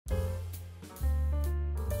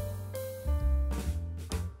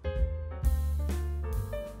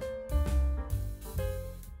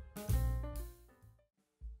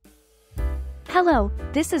Hello,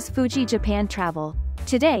 this is Fuji Japan Travel.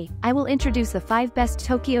 Today, I will introduce the 5 best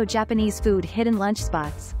Tokyo Japanese food hidden lunch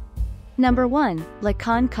spots. Number 1,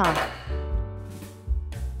 Lakan Ka.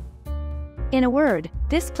 In a word,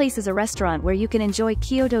 this place is a restaurant where you can enjoy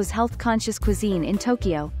Kyoto's health-conscious cuisine in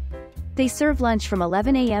Tokyo. They serve lunch from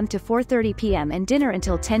 11 a.m. to 4:30 p.m. and dinner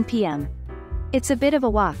until 10 p.m. It's a bit of a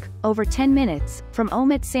walk, over 10 minutes, from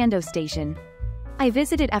Ometsando Station. I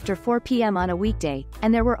visited after 4 p.m. on a weekday,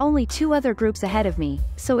 and there were only 2 other groups ahead of me,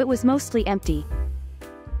 so it was mostly empty.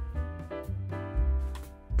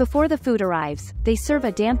 Before the food arrives, they serve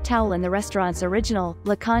a damp towel in the restaurant's original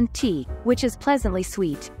Lakan tea, which is pleasantly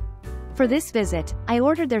sweet. For this visit, I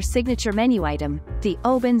ordered their signature menu item, the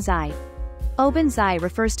obanzai. Obanzai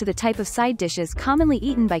refers to the type of side dishes commonly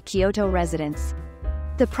eaten by Kyoto residents.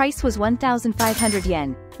 The price was 1,500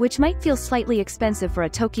 yen, which might feel slightly expensive for a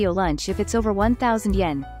Tokyo lunch if it's over 1,000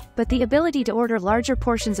 yen, but the ability to order larger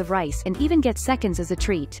portions of rice and even get seconds is a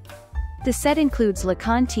treat. The set includes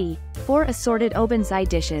Lakan tea, 4 assorted obanzai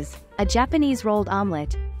dishes, a Japanese rolled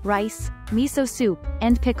omelette, rice, miso soup,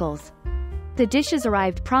 and pickles. The dishes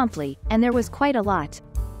arrived promptly, and there was quite a lot.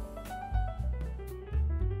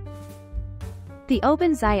 The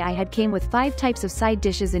obanzai I had came with 5 types of side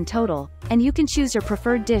dishes in total, and you can choose your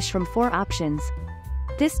preferred dish from 4 options.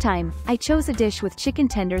 This time, I chose a dish with chicken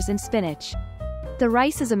tenders and spinach. The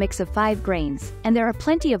rice is a mix of 5 grains, and there are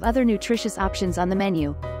plenty of other nutritious options on the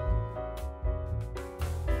menu.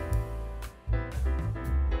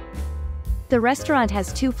 The restaurant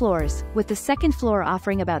has 2 floors, with the second floor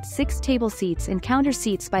offering about 6 table seats and counter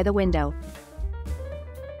seats by the window.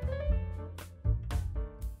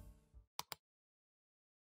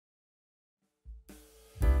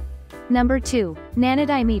 Number 2,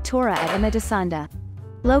 Nanadaimetora at Ometsando.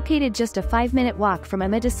 Located just a 5-minute walk from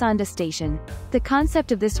Ometsando Station. The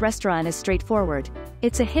concept of this restaurant is straightforward.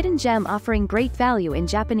 It's a hidden gem offering great value in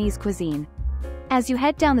Japanese cuisine. As you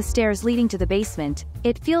head down the stairs leading to the basement,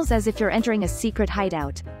 it feels as if you're entering a secret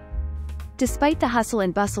hideout. Despite the hustle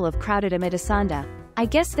and bustle of crowded Ometsando, I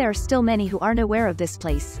guess there are still many who aren't aware of this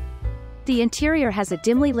place. The interior has a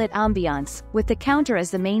dimly lit ambiance, with the counter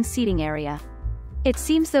as the main seating area. It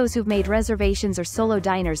seems those who've made reservations or solo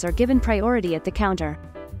diners are given priority at the counter.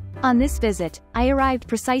 On this visit, I arrived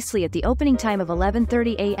precisely at the opening time of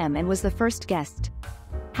 11:30 a.m. and was the first guest.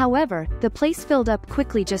 However, the place filled up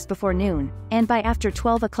quickly just before noon, and by after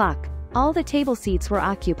 12 o'clock, all the table seats were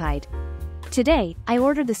occupied. Today, I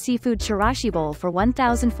ordered the seafood chirashi bowl for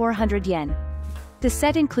 1,400 yen. The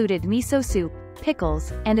set included miso soup,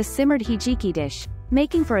 pickles, and a simmered hijiki dish,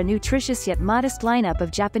 making for a nutritious yet modest lineup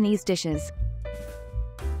of Japanese dishes.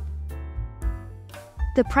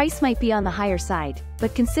 The price might be on the higher side,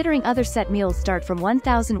 but considering other set meals start from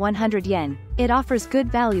 1,100 yen, it offers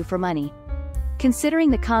good value for money.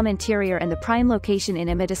 Considering the calm interior and the prime location in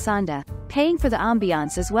Ometsando, paying for the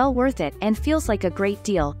ambiance is well worth it and feels like a great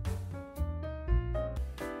deal.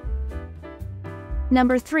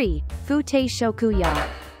 Number 3, Teisyoku-ya.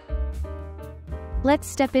 Let's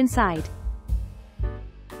step inside.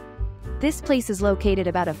 This place is located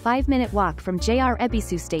about a 5-minute walk from JR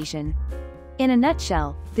Ebisu Station. In a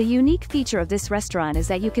nutshell, the unique feature of this restaurant is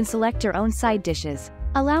that you can select your own side dishes,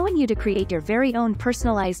 allowing you to create your very own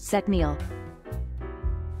personalized set meal.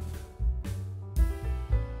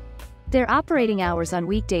 Their operating hours on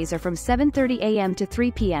weekdays are from 7:30 a.m. to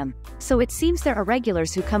 3 p.m., so it seems there are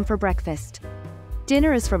regulars who come for breakfast.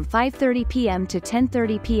 Dinner is from 5:30 p.m. to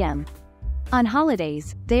 10:30 p.m. On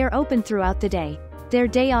holidays, they are open throughout the day. Their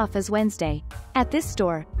day off is Wednesday. At this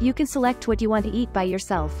store, you can select what you want to eat by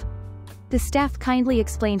yourself. The staff kindly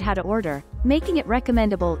explained how to order, making it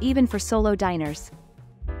recommendable even for solo diners.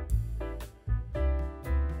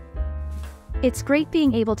 It's great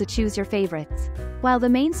being able to choose your favorites. While the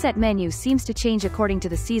main set menu seems to change according to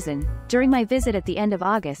the season, during my visit at the end of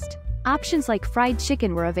August, options like fried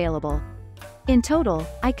chicken were available. In total,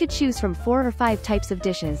 I could choose from 4 or 5 types of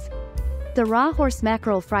dishes. The raw horse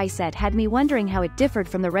mackerel fry set had me wondering how it differed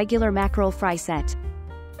from the regular mackerel fry set.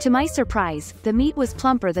 To my surprise, the meat was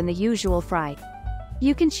plumper than the usual fry.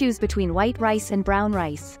 You can choose between white rice and brown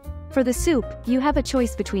rice. For the soup, you have a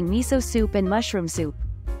choice between miso soup and mushroom soup.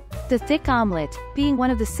 The thick omelette, being one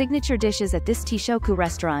of the signature dishes at this Teisyoku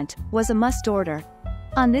restaurant, was a must-order.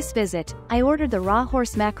 On this visit, I ordered the raw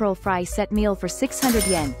horse mackerel fry set meal for 600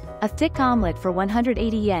 yen, a thick omelette for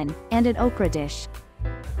 180 yen, and an okra dish.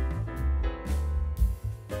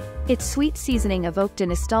 Its sweet seasoning evoked a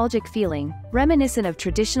nostalgic feeling, reminiscent of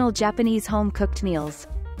traditional Japanese home-cooked meals.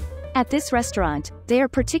 At this restaurant, they are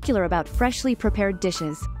particular about freshly prepared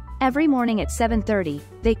dishes. Every morning at 7:30,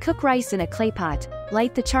 they cook rice in a clay pot,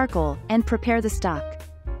 light the charcoal, and prepare the stock.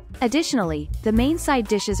 Additionally, the main side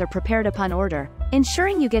dishes are prepared upon order,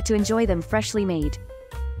 ensuring you get to enjoy them freshly made.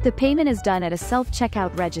 The payment is done at a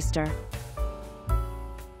self-checkout register.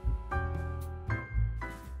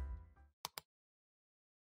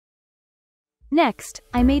 Next,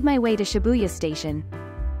 I made my way to Shibuya Station.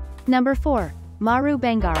 Number 4. Maru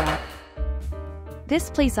Bengara. This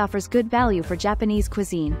place offers good value for Japanese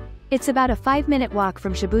cuisine. It's about a 5-minute walk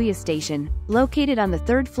from Shibuya Station, located on the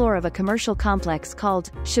 3rd floor of a commercial complex called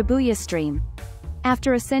Shibuya Stream.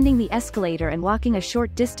 After ascending the escalator and walking a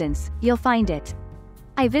short distance, you'll find it.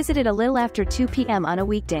 I visited a little after 2 p.m. on a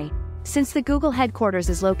weekday. Since the Google headquarters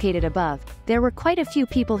is located above, there were quite a few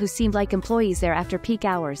people who seemed like employees there after peak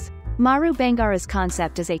hours. Maru Bengara's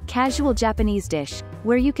concept is a casual Japanese dish,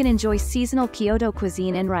 where you can enjoy seasonal Kyoto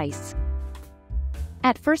cuisine and rice.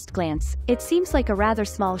 At first glance, it seems like a rather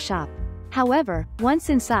small shop. However, once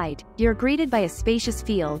inside, you're greeted by a spacious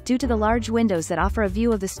feel due to the large windows that offer a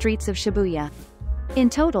view of the streets of Shibuya. In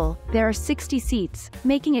total, there are 60 seats,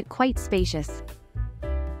 making it quite spacious.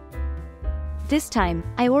 This time,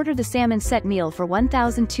 I ordered the salmon set meal for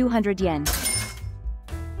 1,200 yen.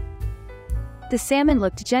 The salmon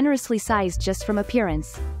looked generously sized just from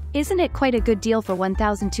appearance. Isn't it quite a good deal for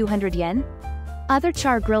 1,200 yen? Other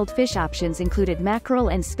char-grilled fish options included mackerel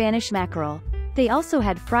and Spanish mackerel. They also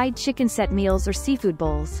had fried chicken set meals or seafood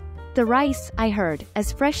bowls. The rice, I heard,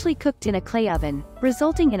 is freshly cooked in a clay oven,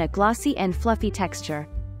 resulting in a glossy and fluffy texture.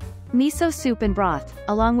 Miso soup and broth,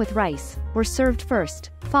 along with rice, were served first,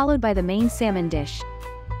 followed by the main salmon dish.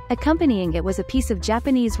 Accompanying it was a piece of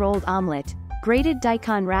Japanese rolled omelette, grated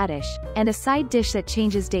daikon radish, and a side dish that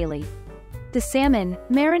changes daily. The salmon,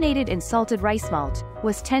 marinated in salted rice malt,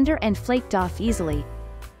 was tender and flaked off easily.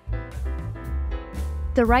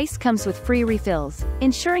 The rice comes with free refills,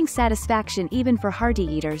 ensuring satisfaction even for hearty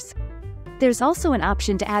eaters. There's also an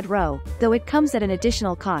option to add roe, though it comes at an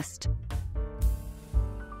additional cost.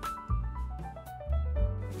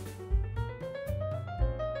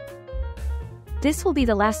 This will be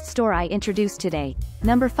the last store I introduce today.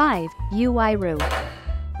 Number 5, Yuwaeru.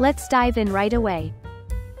 Let's dive in right away.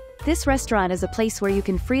 This restaurant is a place where you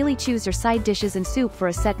can freely choose your side dishes and soup for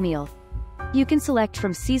a set meal. You can select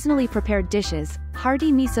from seasonally prepared dishes,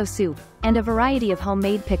 hearty miso soup, and a variety of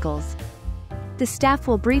homemade pickles. The staff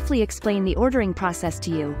will briefly explain the ordering process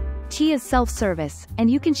to you. Tea is self-service,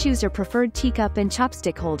 and you can choose your preferred teacup and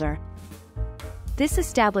chopstick holder. This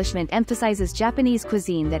establishment emphasizes Japanese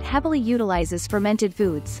cuisine that heavily utilizes fermented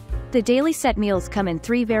foods. The daily set meals come in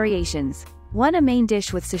 3 variations. 1 a main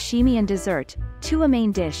dish with sashimi and dessert, 2 a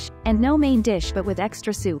main dish, and no main dish but with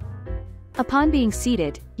extra soup. Upon being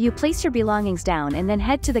seated, you place your belongings down and then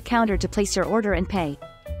head to the counter to place your order and pay.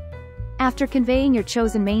 After conveying your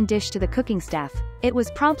chosen main dish to the cooking staff, it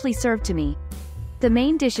was promptly served to me. The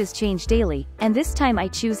main dishes change daily, and this time I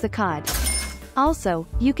choose the cod. Also,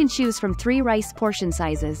 you can choose from 3 rice portion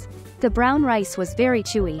sizes. The brown rice was very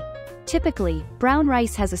chewy. Typically, brown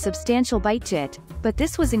rice has a substantial bite to it, but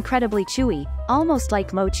this was incredibly chewy, almost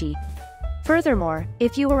like mochi. Furthermore,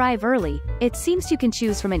 if you arrive early, it seems you can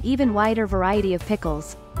choose from an even wider variety of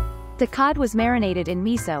pickles. The cod was marinated in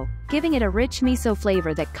miso, giving it a rich miso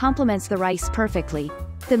flavor that complements the rice perfectly.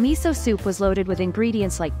 The miso soup was loaded with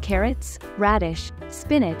ingredients like carrots, radish,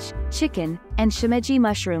 spinach, chicken, and shimeji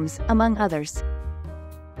mushrooms, among others.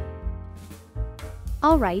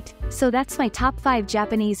 Alright, so that's my top 5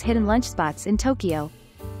 Japanese hidden lunch spots in Tokyo.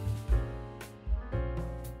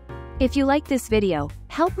 If you like this video,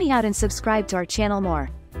 help me out and subscribe to our channel more.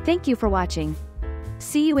 Thank you for watching.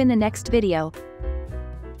 See you in the next video.